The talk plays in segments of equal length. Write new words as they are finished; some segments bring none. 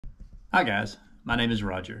Hi guys, my name is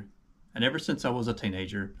Roger, and ever since I was a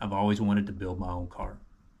teenager, I've always wanted to build my own car.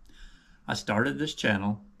 I started this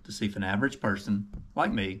channel to see if an average person,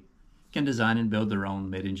 like me, can design and build their own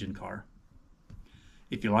mid-engine car.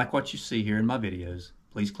 If you like what you see here in my videos,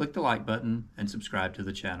 please click the like button and subscribe to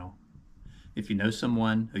the channel. If you know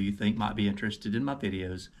someone who you think might be interested in my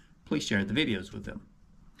videos, please share the videos with them.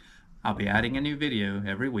 I'll be adding a new video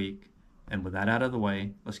every week, and with that out of the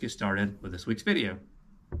way, let's get started with this week's video.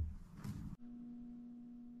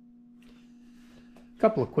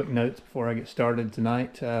 Couple of quick notes before I get started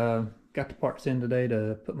tonight. Got the parts in today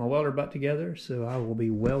to put my welder butt together, so I will be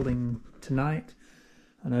welding tonight.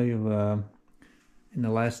 I know you've in the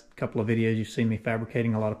last couple of videos you've seen me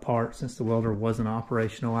fabricating a lot of parts. Since the welder wasn't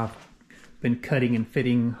operational, I've been cutting and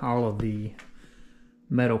fitting all of the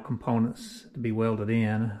metal components to be welded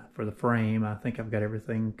in for the frame. I think I've got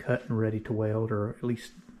everything cut and ready to weld, or at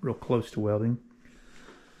least real close to welding.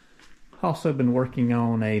 Also been working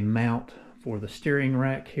on a mount for the steering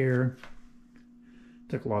rack here.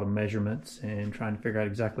 Took a lot of measurements and trying to figure out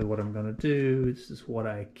exactly what I'm going to do. This is what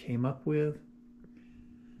I came up with.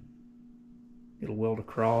 It'll weld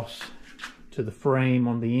across to the frame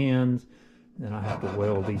on the ends, and then I have to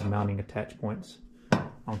weld these mounting attach points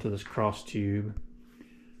onto this cross tube,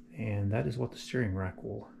 and that is what the steering rack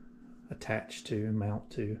will attach to and mount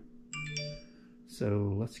to.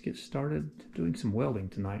 So let's get started doing some welding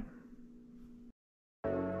tonight.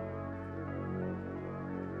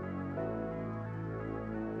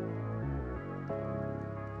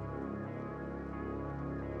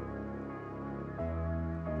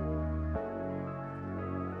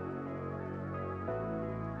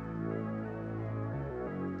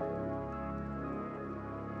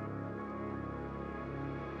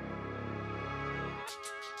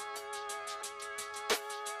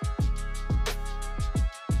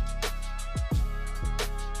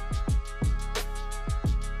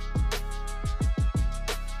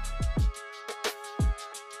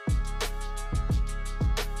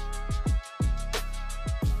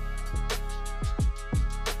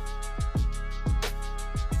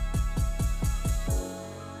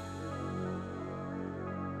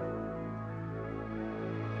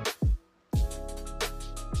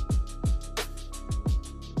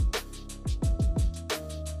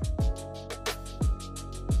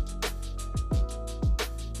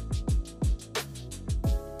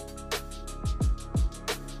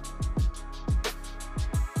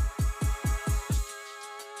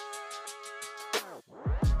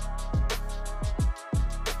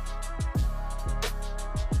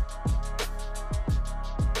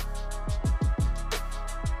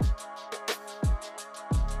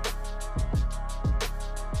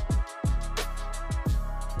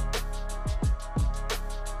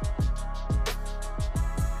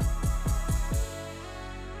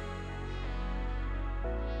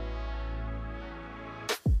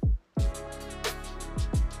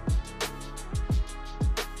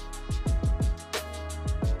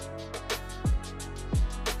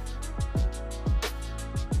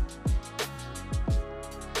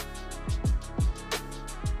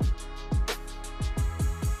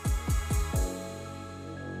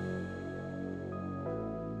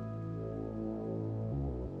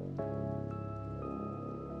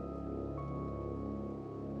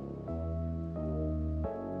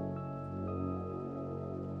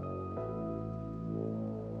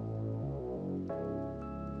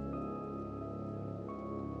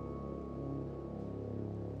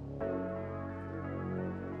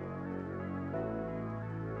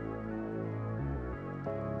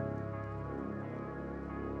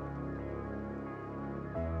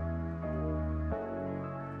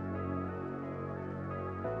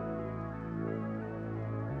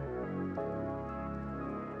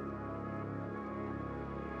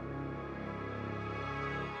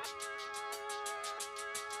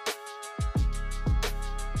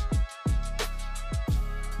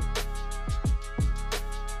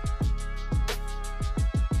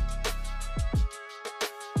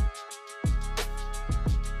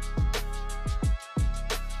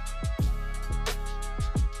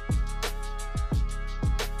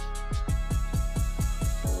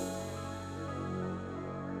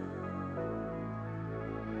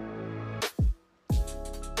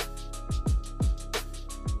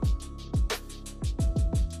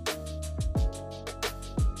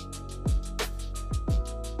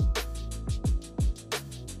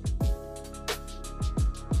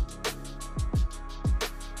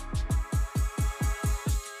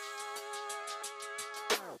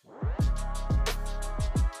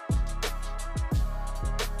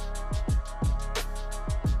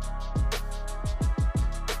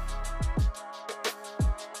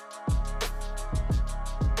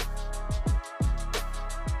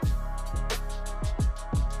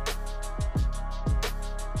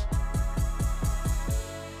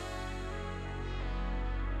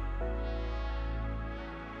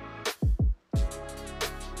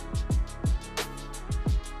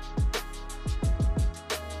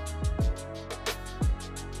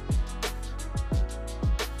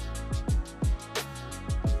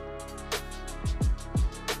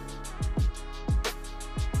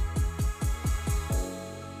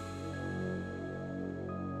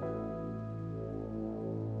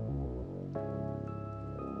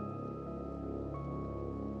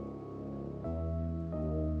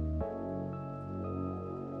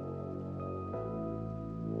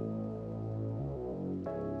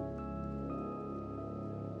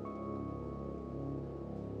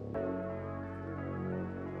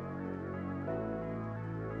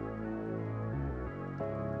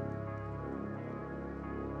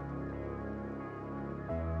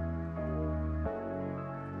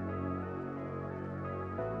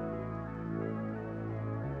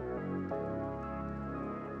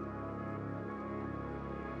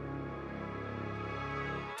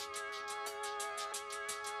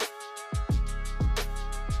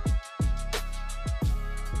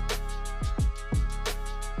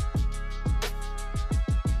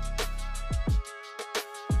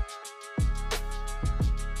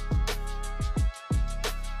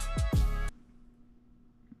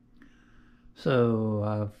 So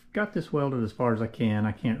I've got this welded as far as I can.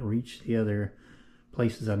 I can't reach the other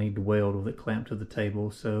places I need to weld with it clamped to the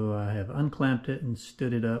table, so I have unclamped it and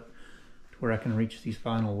stood it up to where I can reach these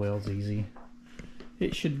final welds easy.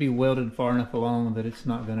 It should be welded far enough along that it's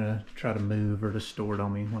not going to try to move or distort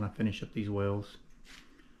on me when I finish up these welds.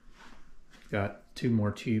 I've got 2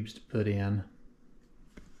 more tubes to put in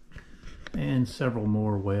and several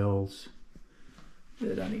more welds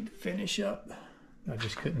that I need to finish up. I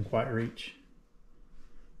just couldn't quite reach.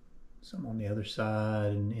 Some on the other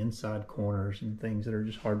side and inside corners and things that are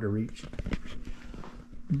just hard to reach.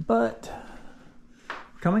 But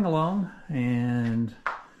coming along, and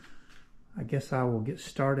I guess I will get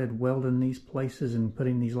started welding these places and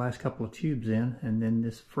putting these last couple of tubes in, and then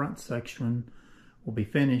this front section will be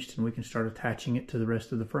finished and we can start attaching it to the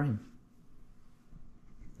rest of the frame.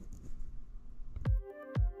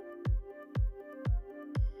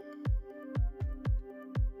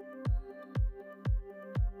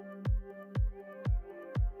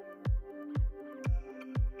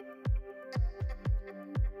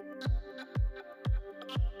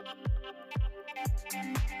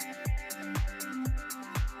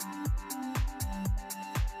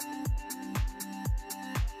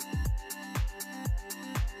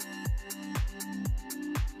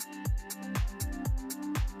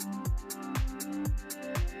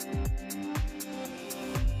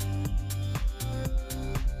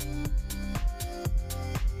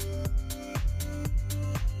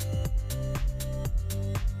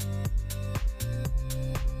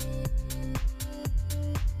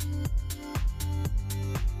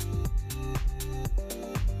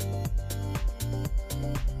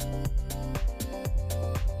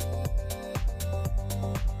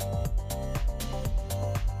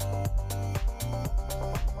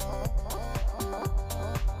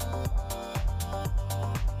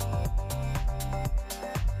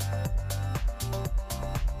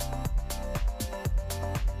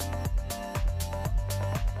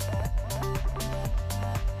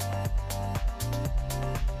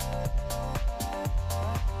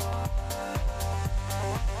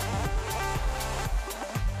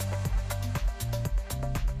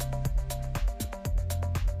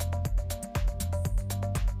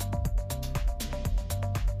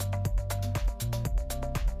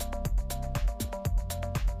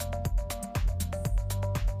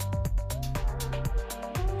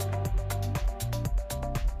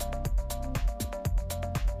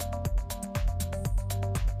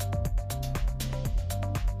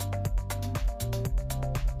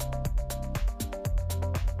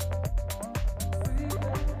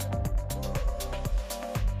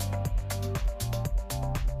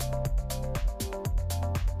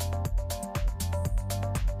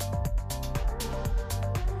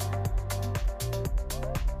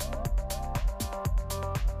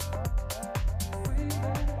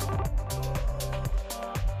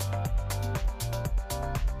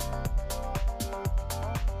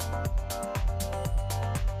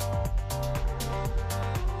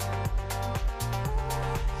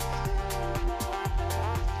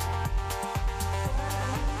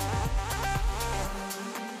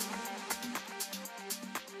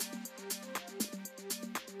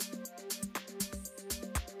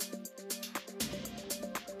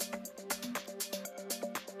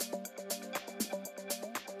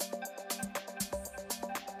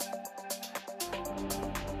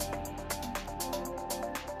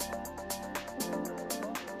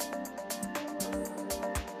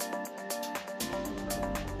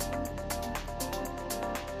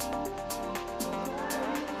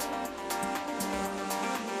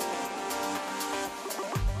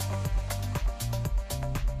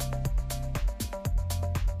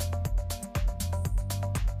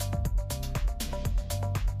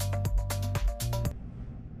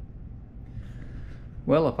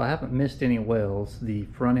 Well, if I haven't missed any welds, the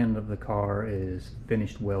front end of the car is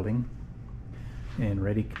finished welding and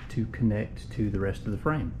ready to connect to the rest of the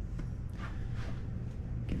frame.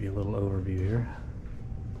 Give you a little overview here.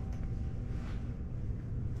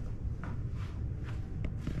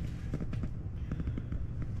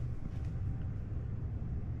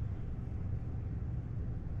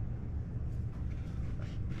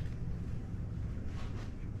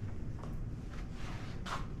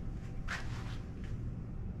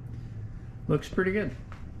 Looks pretty good.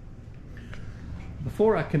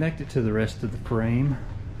 Before I connect it to the rest of the frame,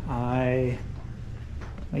 I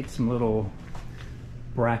Made some little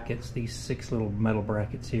brackets, these 6 little metal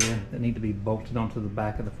brackets here that need to be bolted onto the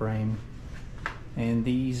back of the frame. And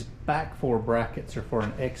these back 4 brackets are for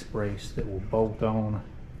an X brace that will bolt on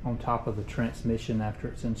top of the transmission after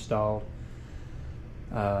it's installed,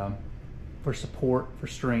 for support, for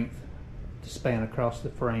strength, to span across the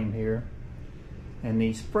frame here. And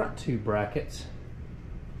these front 2 brackets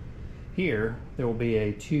here, there will be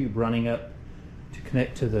a tube running up to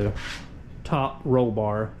connect to the top roll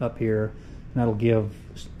bar up here, and that'll give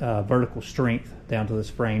vertical strength down to this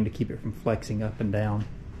frame to keep it from flexing up and down.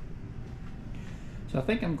 So I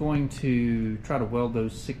think I'm going to try to weld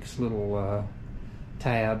those 6 little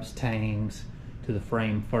tabs, tangs to the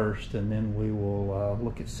frame first, and then we will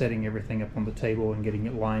look at setting everything up on the table and getting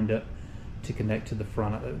it lined up to connect to the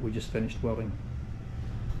front that we just finished welding.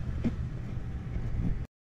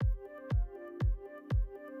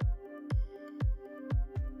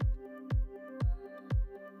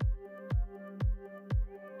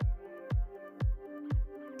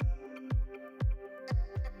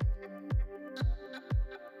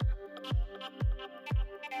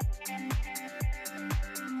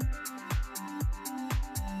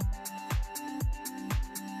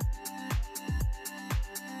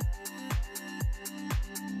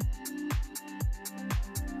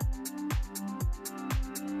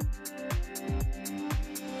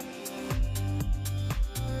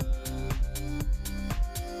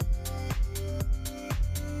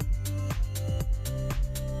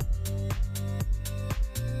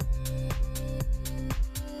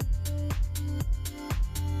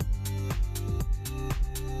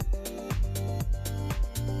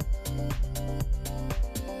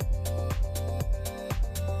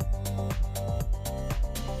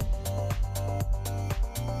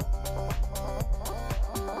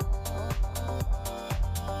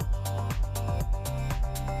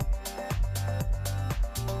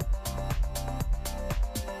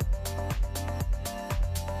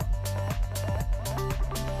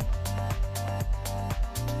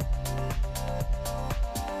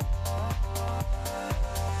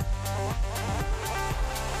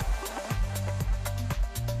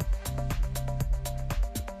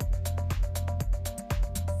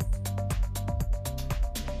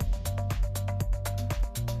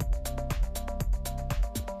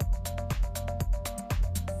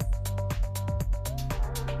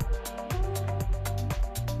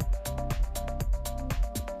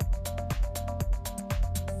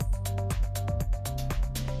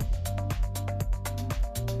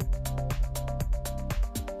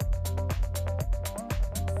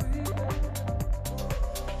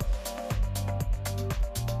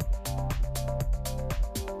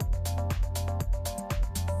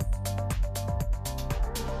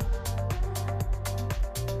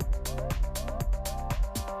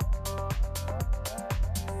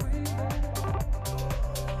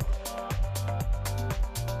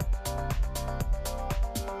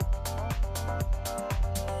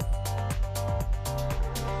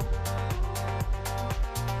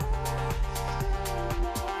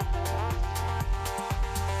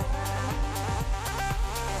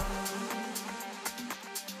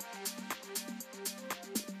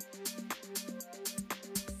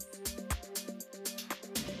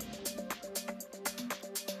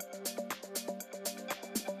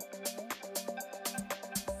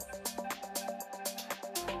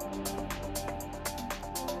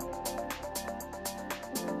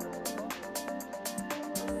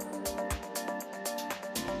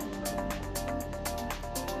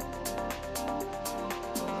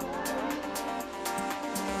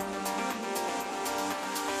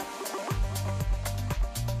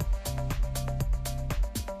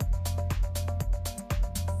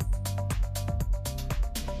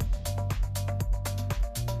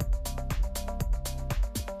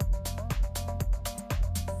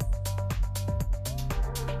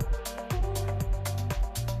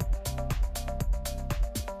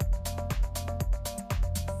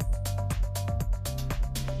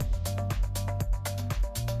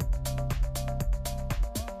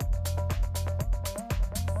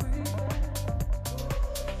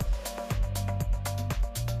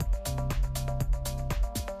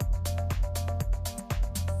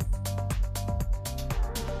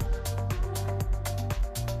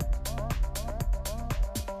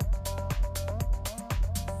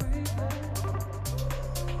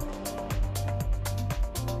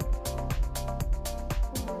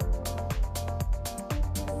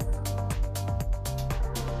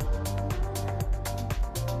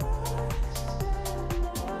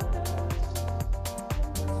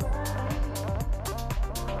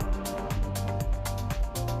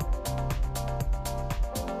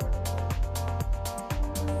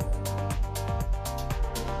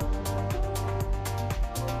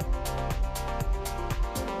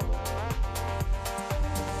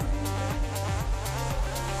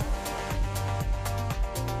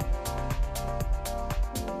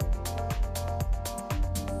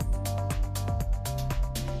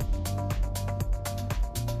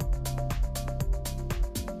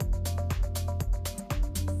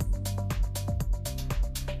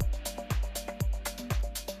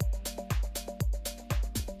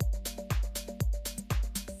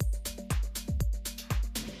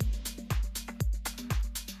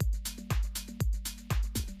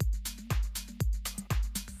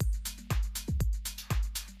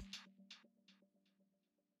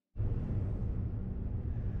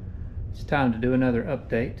 It's time to do another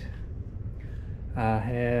update. I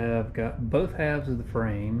have got both halves of the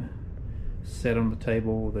frame set on the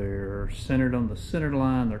table. They're centered on the center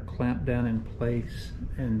line, they're clamped down in place,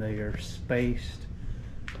 and they are spaced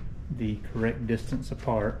the correct distance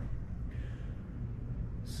apart.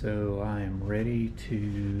 So I am ready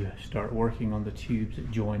to start working on the tubes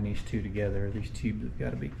that join these two together. These tubes have got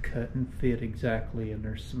to be cut and fit exactly, and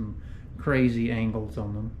there's some crazy angles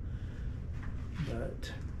on them.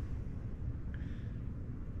 But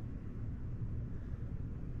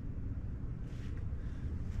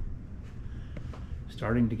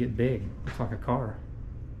starting to get big. Looks like a car.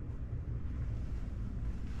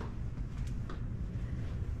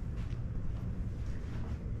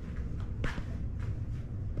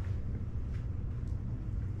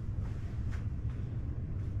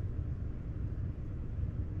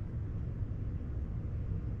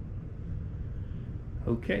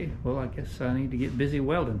 Okay, well, I guess I need to get busy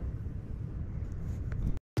welding.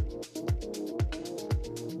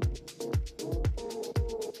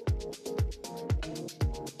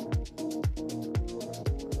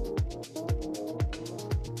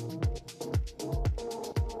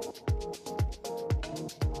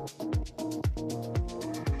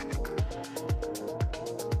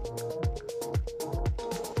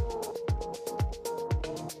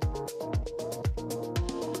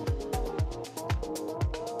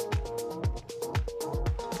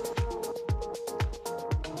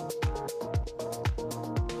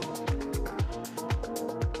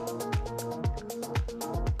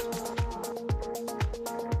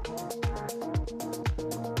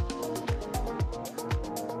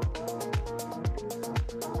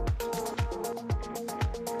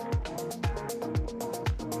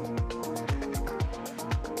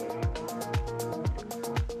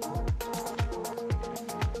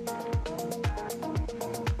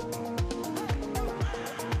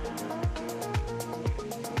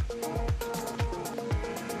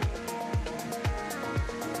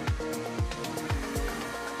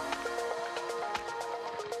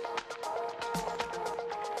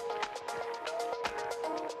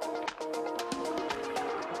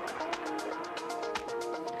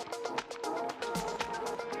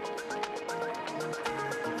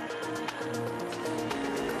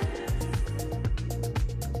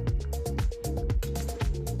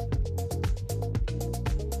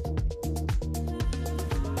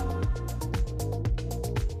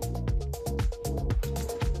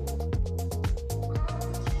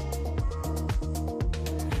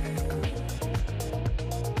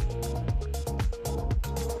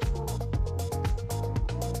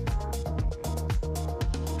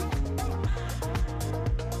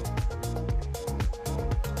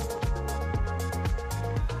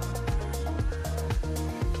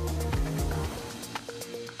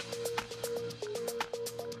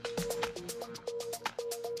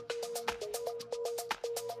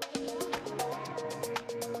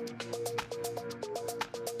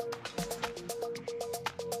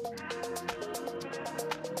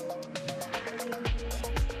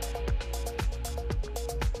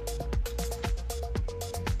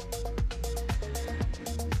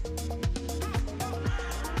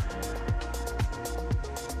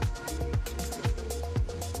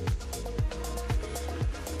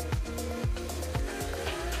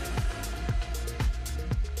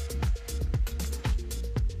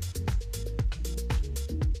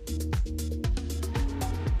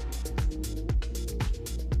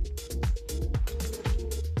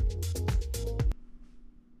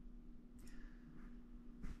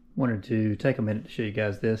 Wanted to take a minute to show you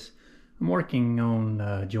guys this. I'm working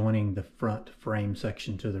on joining the front frame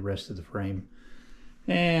section to the rest of the frame,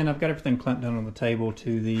 and I've got everything clamped down on the table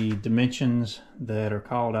to the dimensions that are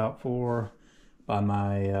called out for by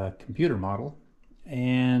my computer model,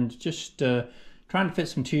 and just trying to fit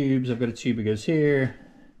some tubes. I've got a tube that goes here,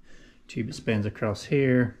 tube that spans across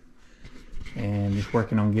here, and just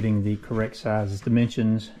working on getting the correct sizes,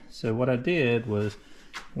 dimensions. So what I did was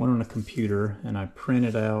went on a computer and I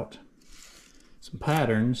printed out some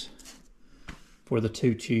patterns for the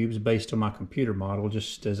two tubes based on my computer model,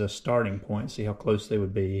 just as a starting point, see how close they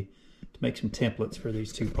would be, to make some templates for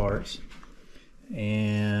these two parts.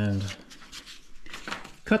 And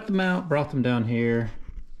cut them out, brought them down here,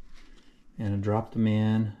 and I dropped them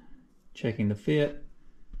in, checking the fit,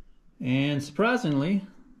 and surprisingly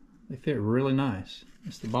they fit really nice.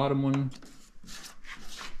 It's the bottom one,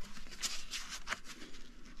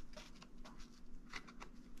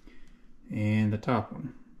 and the top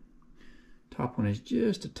one. Top one is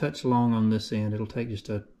just a touch long on this end. It'll take just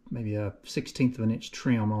maybe a 1/16 of an inch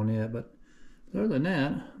trim on it, but other than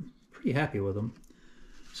that, I'm pretty happy with them.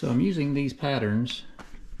 So I'm using these patterns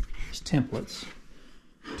these templates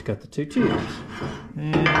to cut the 2 tubes.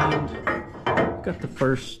 And got the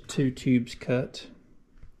first 2 tubes cut.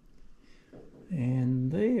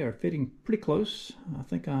 And they are fitting pretty close. I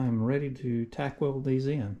think I'm ready to tack weld these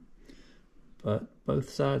in. But both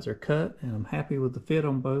sides are cut and I'm happy with the fit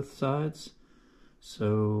on both sides.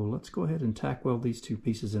 So let's go ahead and tack weld these 2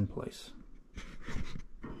 pieces in place.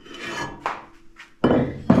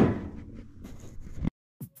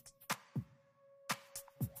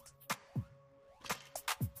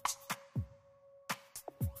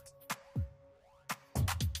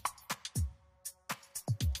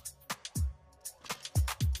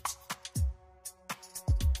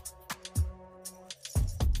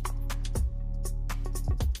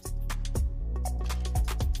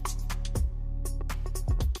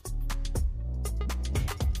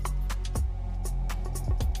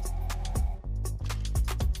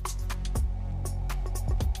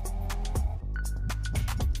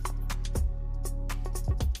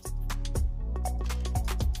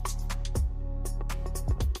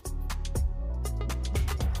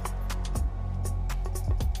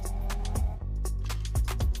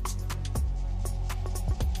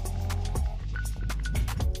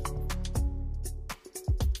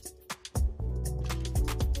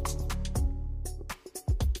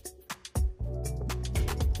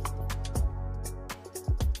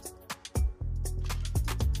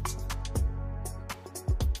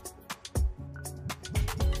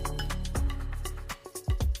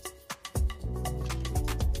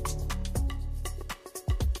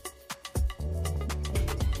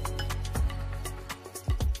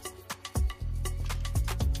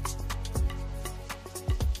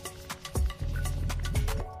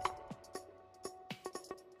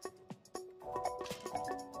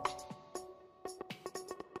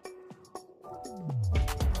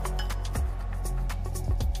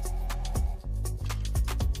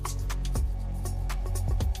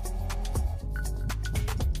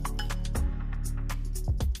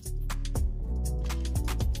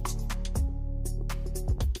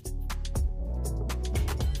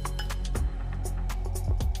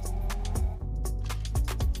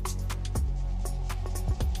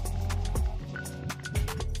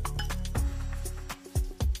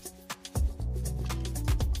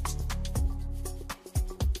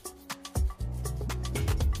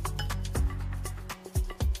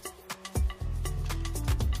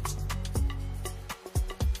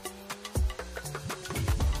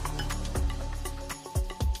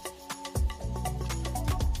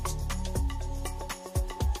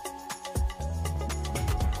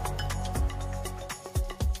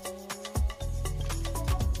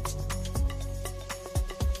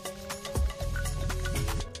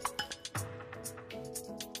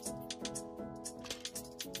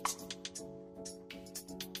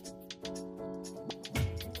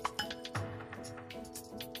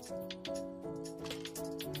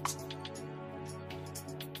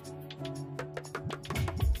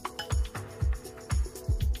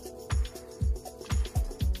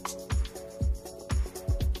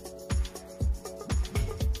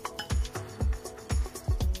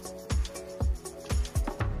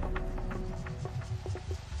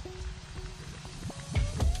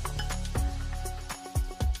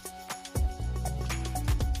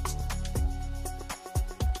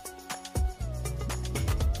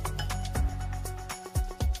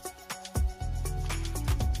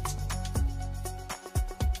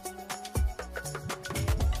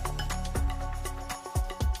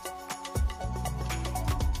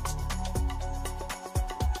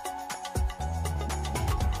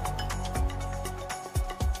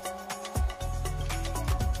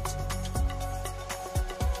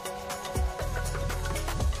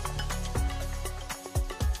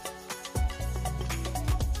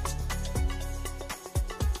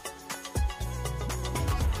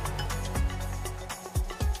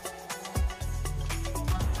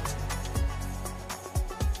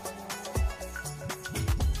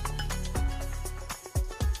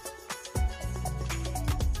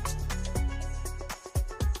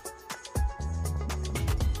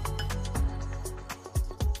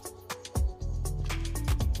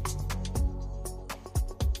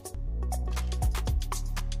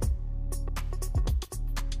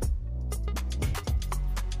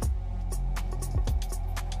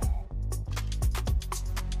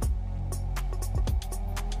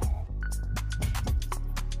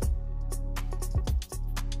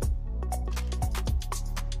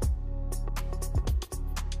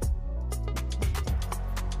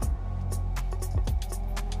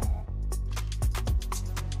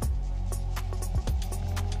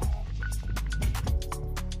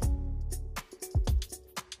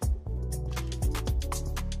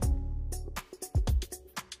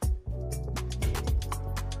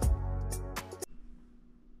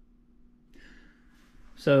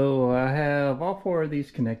 So I have all 4 of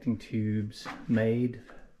these connecting tubes made.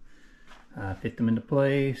 I fit them into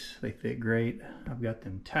place. They fit great. I've got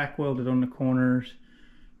them tack welded on the corners,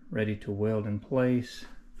 ready to weld in place.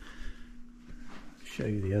 Show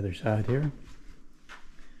you the other side here.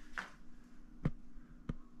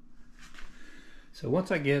 So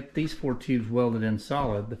once I get these 4 tubes welded in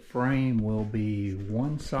solid, the frame will be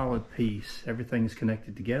one solid piece. Everything's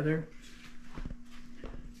connected together,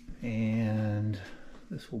 and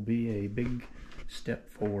this will be a big step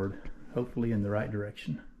forward, hopefully in the right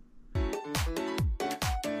direction.